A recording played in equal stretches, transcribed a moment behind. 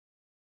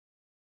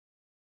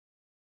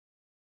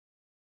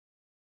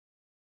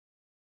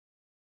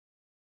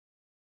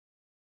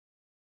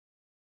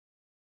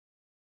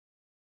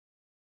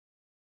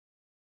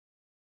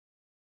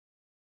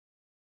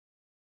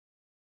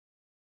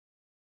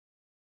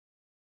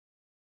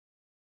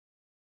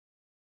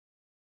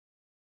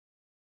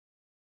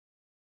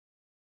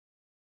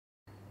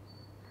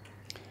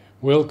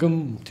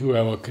Welcome to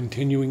our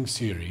continuing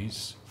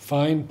series,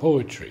 Fine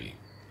Poetry,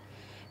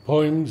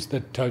 Poems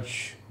that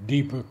Touch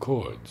Deeper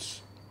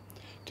Chords.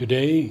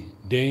 Today,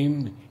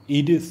 Dame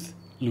Edith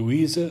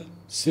Louisa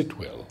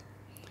Sitwell,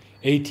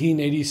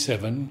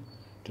 1887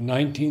 to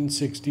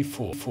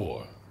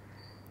 1964.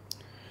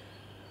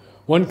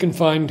 One can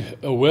find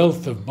a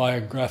wealth of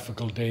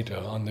biographical data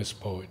on this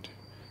poet,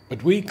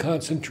 but we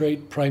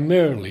concentrate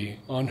primarily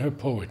on her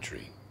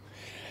poetry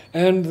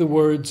and the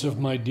words of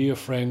my dear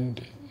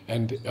friend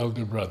and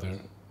elder brother,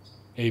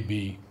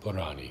 A.B.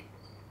 Purani.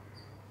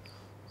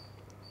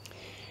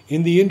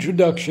 In the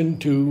introduction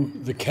to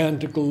The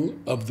Canticle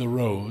of the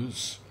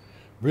Rose,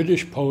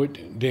 British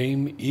poet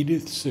Dame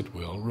Edith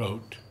Sitwell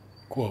wrote,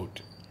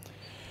 quote,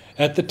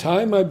 "At the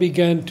time I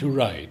began to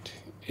write,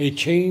 a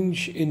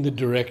change in the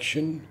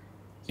direction,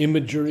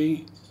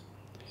 imagery,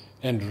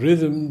 and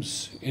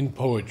rhythms in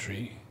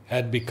poetry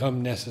had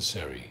become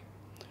necessary,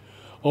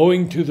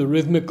 owing to the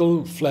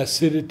rhythmical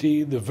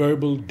flaccidity, the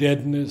verbal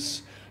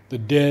deadness, the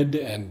dead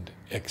and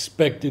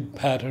expected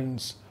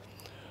patterns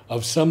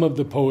of some of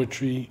the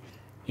poetry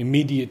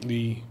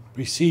immediately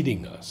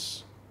preceding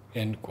us."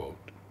 End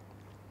quote.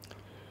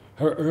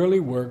 Her early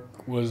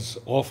work was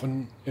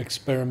often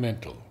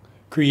experimental,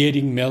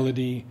 creating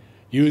melody,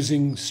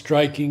 using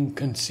striking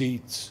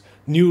conceits,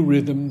 new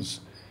rhythms,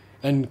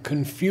 and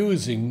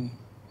confusing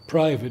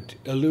private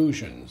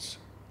allusions.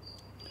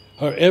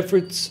 Her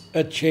efforts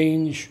at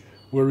change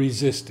were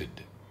resisted,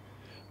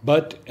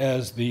 but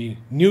as the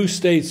New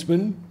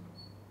Statesman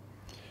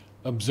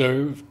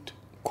observed,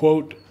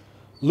 quote,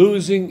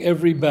 "Losing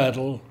every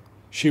battle,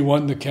 she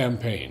won the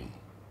campaign,"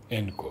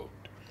 end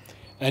quote,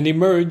 and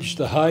emerged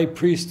the high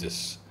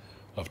priestess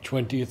of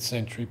 20th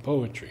century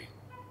poetry.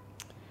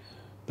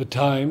 The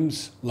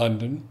Times,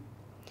 London,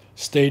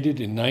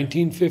 stated in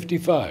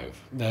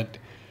 1955 that,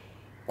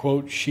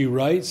 quote, "She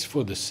writes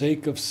for the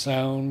sake of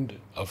sound,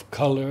 of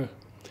color,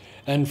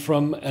 and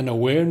from an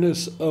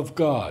awareness of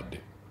God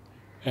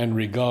and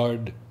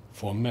regard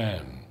for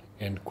man,"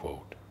 end quote.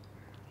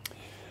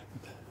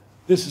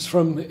 This is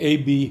from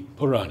A.B.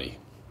 Purani.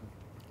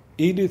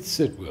 Edith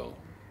Sitwell,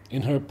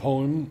 in her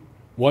poem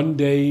One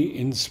Day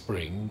in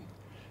Spring,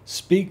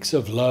 speaks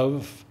of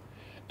love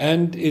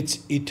and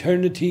its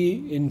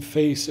eternity in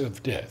face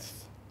of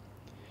death.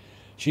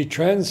 She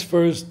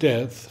transfers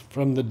death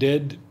from the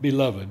dead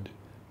beloved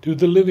to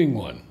the living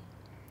one,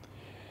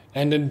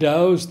 and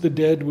endows the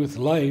dead with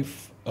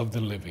life of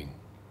the living.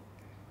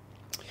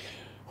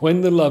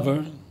 When the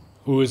lover,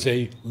 who is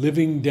a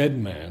living dead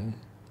man,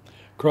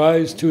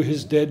 cries to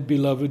his dead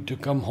beloved to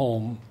come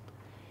home,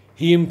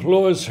 he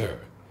implores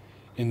her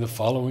in the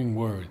following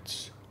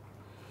words,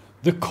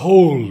 "The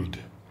cold!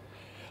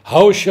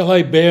 How shall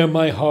I bear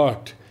my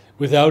heart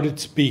without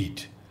its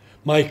beat,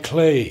 my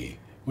clay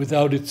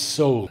without its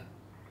soul?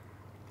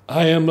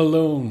 I am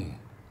alone,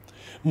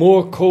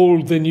 more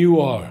cold than you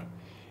are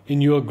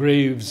in your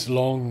grave's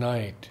long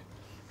night,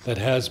 that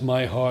has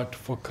my heart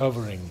for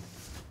covering,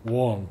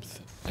 warmth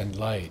and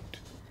light."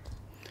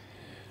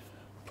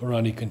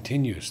 Purani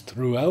continues,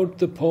 "Throughout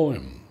the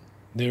poem,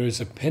 there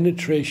is a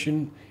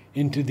penetration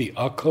into the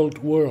occult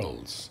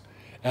worlds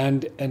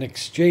and an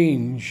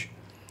exchange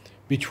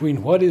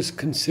between what is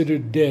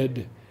considered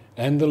dead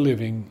and the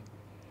living,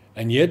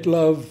 and yet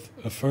love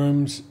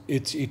affirms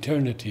its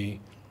eternity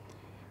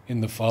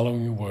in the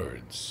following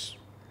words.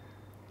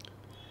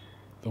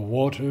 The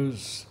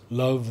waters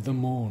love the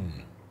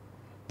moon,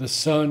 the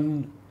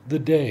sun the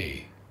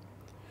day,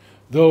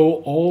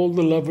 though all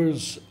the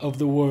lovers of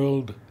the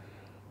world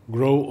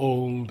grow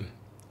old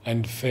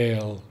and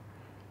fail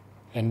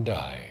and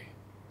die.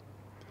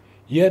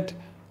 Yet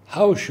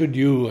how should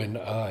you and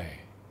I?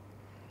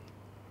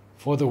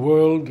 For the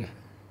world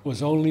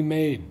was only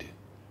made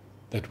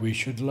that we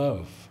should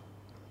love.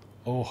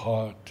 O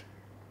heart,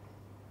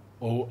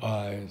 O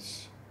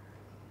eyes,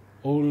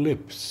 O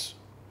lips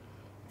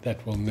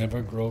that will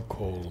never grow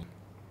cold."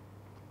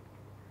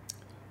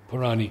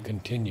 Purani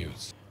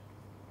continues,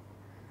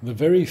 "The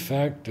very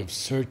fact of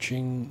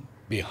searching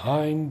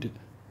behind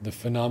the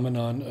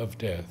phenomenon of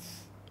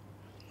death,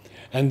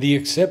 and the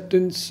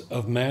acceptance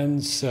of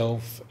man's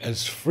self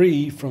as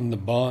free from the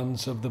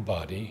bonds of the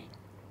body,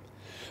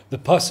 the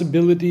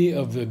possibility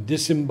of the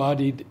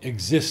disembodied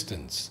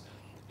existence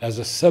as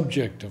a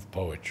subject of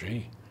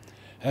poetry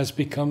has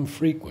become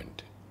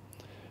frequent,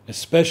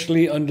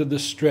 especially under the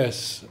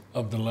stress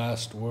of the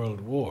last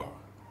World War.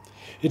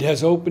 It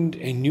has opened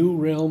a new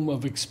realm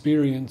of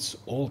experience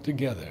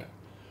altogether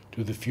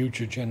to the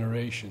future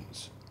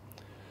generations.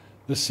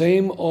 The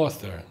same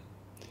author,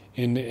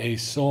 in A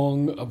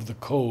Song of the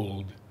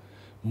Cold,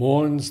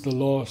 mourns the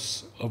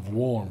loss of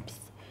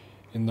warmth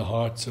in the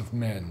hearts of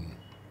men,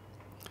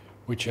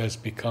 which has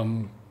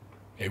become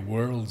a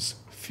world's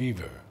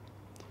fever.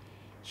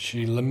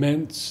 She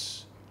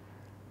laments,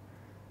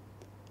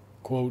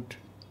 quote,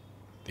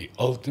 the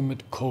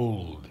ultimate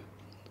cold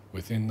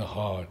within the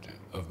heart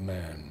of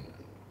man,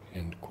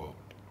 end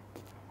quote.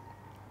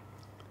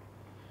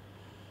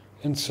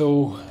 And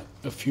so,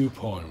 a few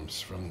poems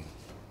from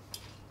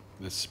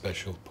this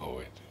special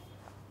poet.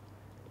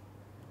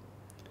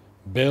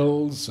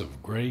 Bells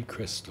of grey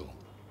crystal.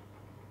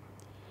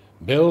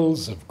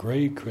 Bells of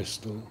grey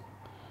crystal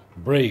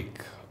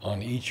break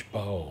on each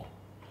bough.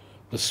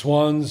 The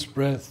swan's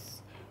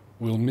breath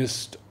will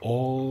mist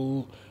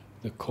all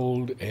the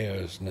cold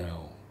airs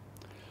now.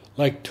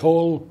 Like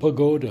tall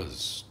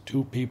pagodas,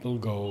 two people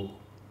go,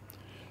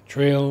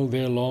 trail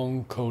their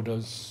long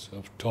codas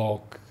of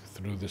talk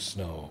through the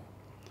snow.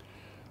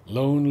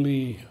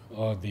 Lonely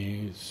are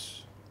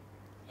these,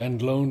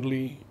 and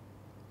lonely,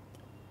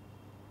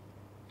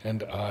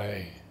 and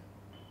I.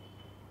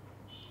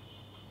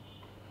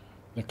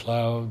 The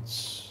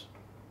clouds,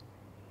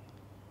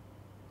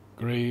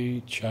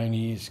 gray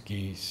Chinese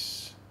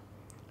geese,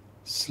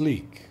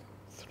 sleek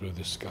through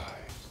the sky.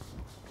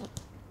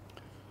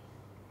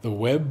 The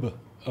web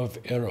of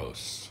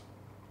Eros.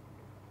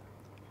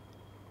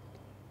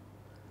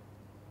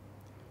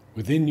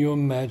 Within your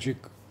magic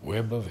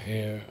web of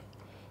hair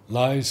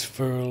lies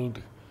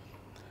furled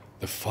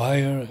the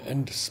fire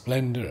and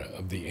splendor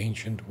of the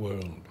ancient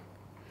world,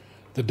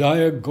 the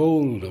dire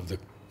gold of the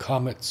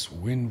comet's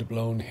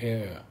wind-blown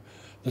hair,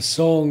 the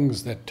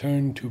songs that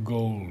turn to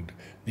gold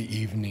the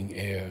evening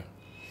air,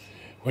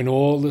 when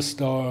all the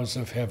stars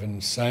of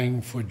heaven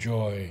sang for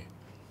joy,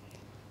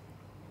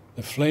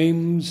 the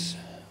flames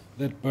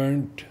that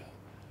burnt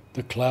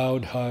the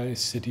cloud-high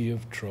city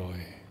of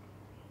Troy,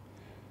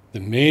 the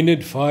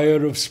maenad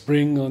fire of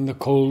spring on the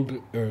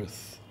cold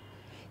earth,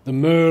 the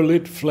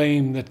myrrh-lit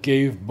flame that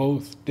gave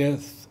both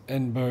death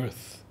and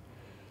birth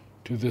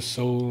to the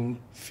soul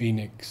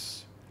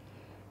phoenix,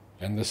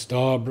 and the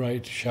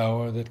star-bright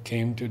shower that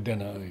came to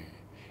Denai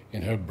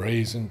in her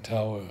brazen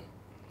tower.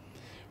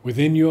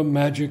 Within your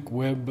magic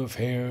web of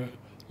hair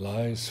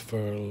lies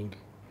furled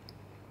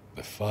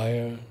the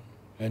fire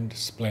and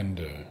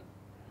splendor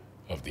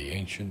of the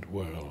ancient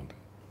world.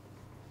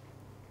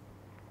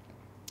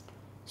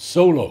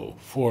 Solo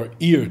for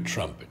ear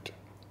trumpet.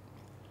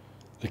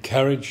 The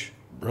carriage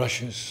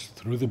brushes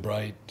through the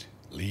bright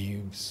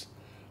leaves,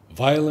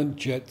 violent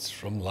jets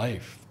from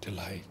life to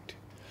light.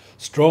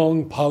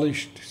 Strong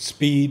polished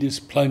speed is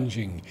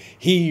plunging,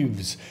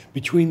 heaves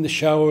between the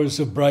showers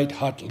of bright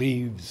hot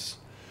leaves.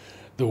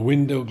 The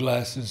window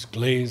glasses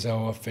glaze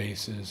our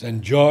faces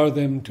and jar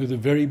them to the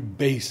very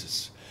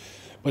basis,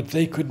 but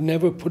they could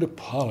never put a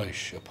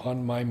polish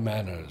upon my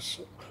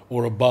manners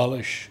or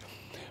abolish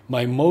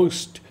my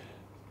most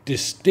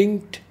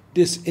distinct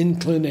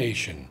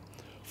disinclination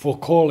for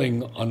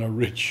calling on a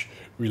rich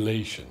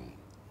relation.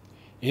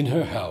 In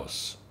her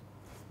house,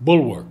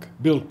 bulwark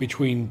built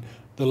between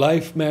the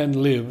life man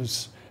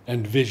lives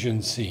and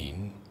vision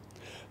seen,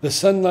 the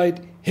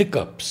sunlight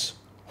hiccups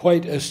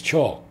white as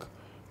chalk,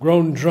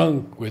 grown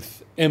drunk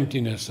with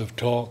emptiness of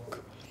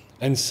talk,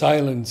 and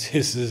silence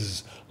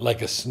hisses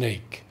like a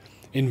snake,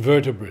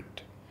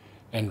 invertebrate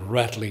and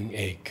rattling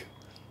ache.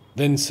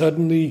 Then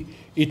suddenly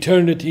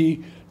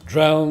eternity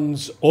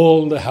drowns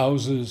all the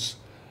houses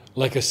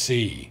like a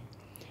sea,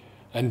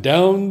 and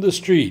down the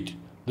street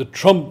the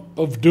trump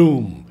of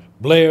doom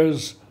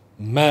blares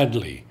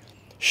madly,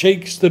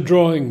 shakes the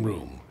drawing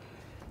room,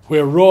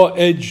 where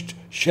raw-edged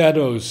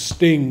shadows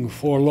sting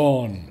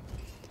forlorn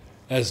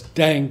as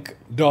dank,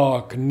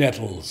 dark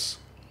nettles.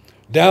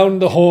 Down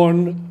the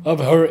horn of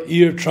her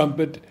ear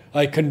trumpet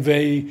I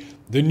convey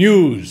the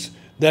news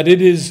that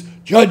it is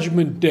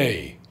Judgment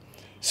Day.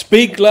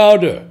 Speak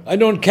louder, I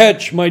don't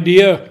catch, my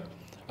dear.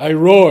 I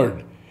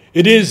roared,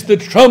 it is the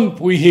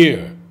trump we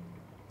hear.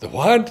 The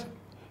what?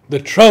 The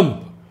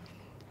trump.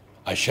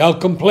 I shall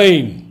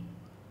complain.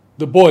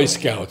 The Boy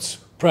Scouts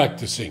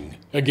practicing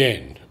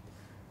again.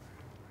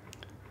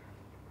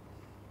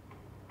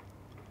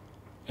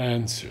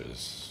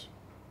 Answers.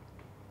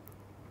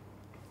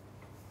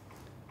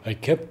 I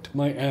kept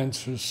my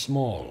answers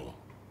small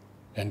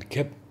and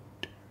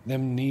kept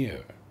them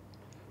near.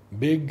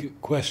 Big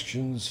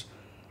questions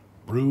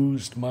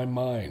bruised my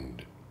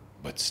mind,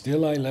 but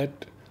still I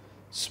let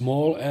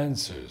small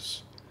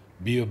answers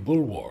be a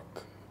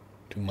bulwark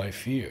to my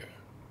fear.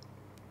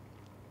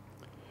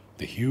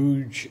 The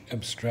huge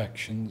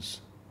abstractions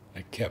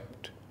I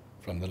kept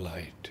from the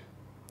light.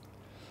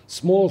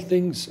 Small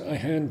things I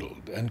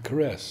handled and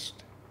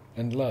caressed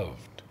and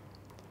loved.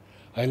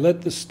 I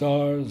let the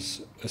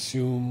stars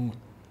assume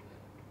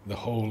the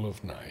whole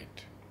of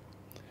night.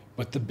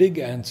 But the big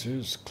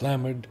answers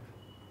clamored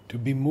to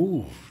be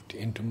moved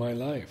into my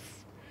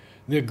life.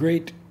 Their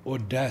great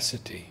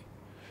audacity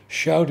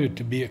shouted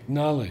to be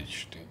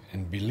acknowledged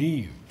and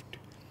believed,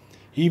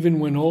 even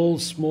when all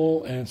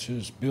small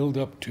answers build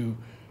up to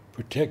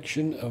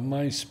protection of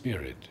my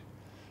spirit.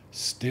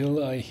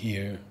 Still I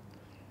hear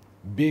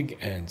big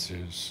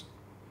answers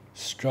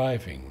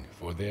striving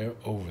for their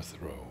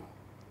overthrow,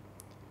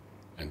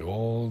 and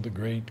all the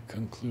great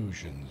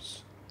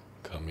conclusions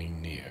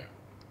coming near.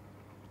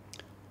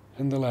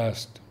 And the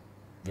last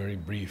very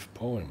brief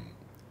poem,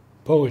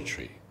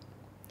 poetry,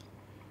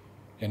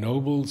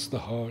 ennobles the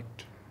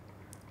heart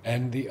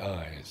and the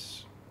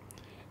eyes,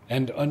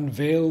 and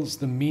unveils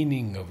the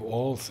meaning of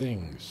all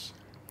things,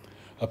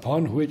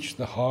 upon which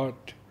the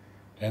heart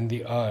and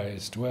the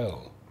eyes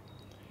dwell.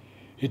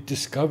 it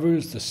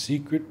discovers the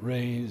secret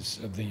rays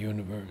of the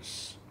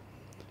universe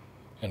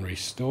and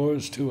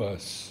restores to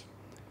us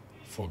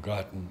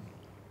forgotten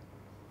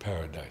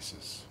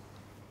paradises.